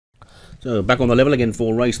So back on the level again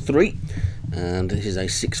for race 3, and this is a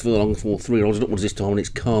 6 furlong for 3 rods upwards this time, and it's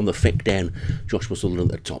Calm the Feck down. Joshua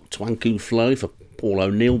Sutherland at the top, Twanku Flow for Paul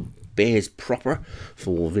O'Neill, Bears Proper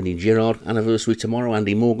for Vinnie Gerard, Anniversary Tomorrow,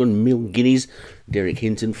 Andy Morgan, Mill Guineas, Derek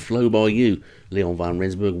Hinton, Flow by You, Leon van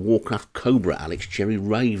Rensburg, Warcraft Cobra, Alex Cherry,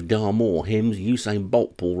 Rave Darmore, Hems, Usain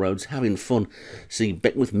Bolt, Paul Rhodes, Having Fun, C.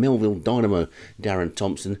 Beckwith, Melville Dynamo, Darren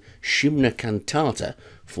Thompson, Shimna Cantata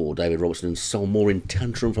for David Robertson, and Solmore in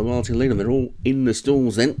Tantrum for Martin Leadham. They're all in the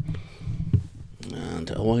stalls then. And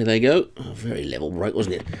away they go. A very level break,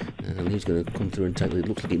 wasn't it? And who's going to come through and take it? It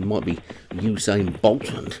looks like it might be Usain Bolt.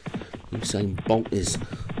 And Usain Bolt is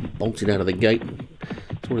bolted out of the gate.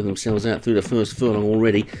 Sorted themselves out through the first furlong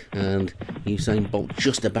already. And Usain Bolt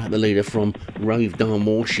just about the leader from Rave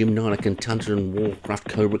Darmore, Shimnana Cantanta and Warcraft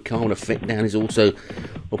Cobra. Calm Effect down is also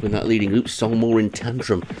up in that leading group. Solmore in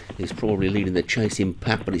Tantrum is probably leading the chasing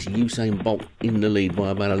pack, but it's Usain Bolt in the lead by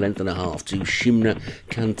about a length and a half to Shimna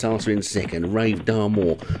Cantata in second, Rave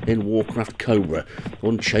Darmore, then Warcraft Cobra.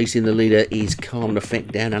 On chasing the leader is Calm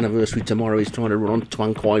Effect down. Anniversary Tomorrow is trying to run on.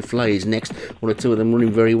 Twankwai Flay is next. One or two of them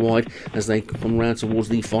running very wide as they come round towards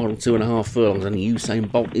the final 2.5 furlongs, and Usain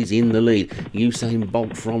Bolt is in the lead. Usain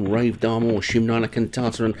Bolt from Rave Darmore, Shimnana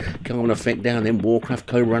Cantata and Calm Effect down, then Warcraft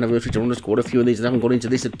Cobra. Anniversary to run. There's quite a few of these that haven't got into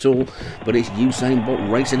this at all, but it's Usain Bolt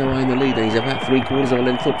racing away in the lead. He's about 3/4 of a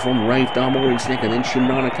length up from Rave Darmore in second, then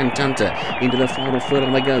Shimnana Cantata into the final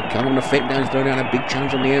furlong they go. Calm Effect down, throwing down a big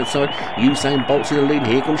challenge on the outside. Usain Bolt's in the lead.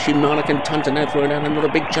 Here comes Shimnana Cantata now throwing down another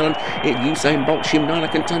big challenge. It's Usain Bolt, Shimnana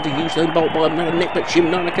Cantata, Usain Bolt by another neck, but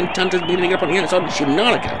Shimnana Cantanta's beating up on the outside, and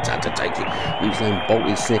Shimnana Cantata takes it. Usain Bolt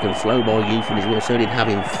is second, Flow by You from his well started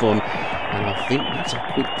Having Fun, and I think that's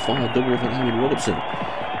a quick fire double for David Robertson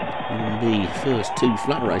in the first 2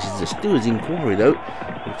 flat races. The Stewards Inquiry though,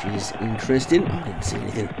 which is interesting. I didn't see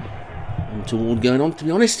anything untoward going on, to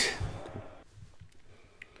be honest.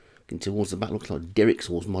 Looking towards the back, looks like Derek's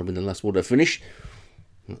horse might have been the last one to finish.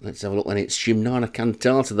 Let's have a look, and it's Shimnana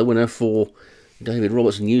Cantata, the winner for David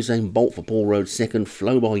Robertson. Usain Bolt for Paul Rhodes second,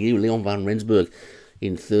 Flow by You, Leon van Rensburg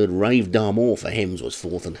in third, Rave Darmore for Hems was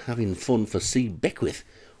fourth, and Having Fun for C. Beckwith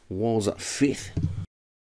was fifth.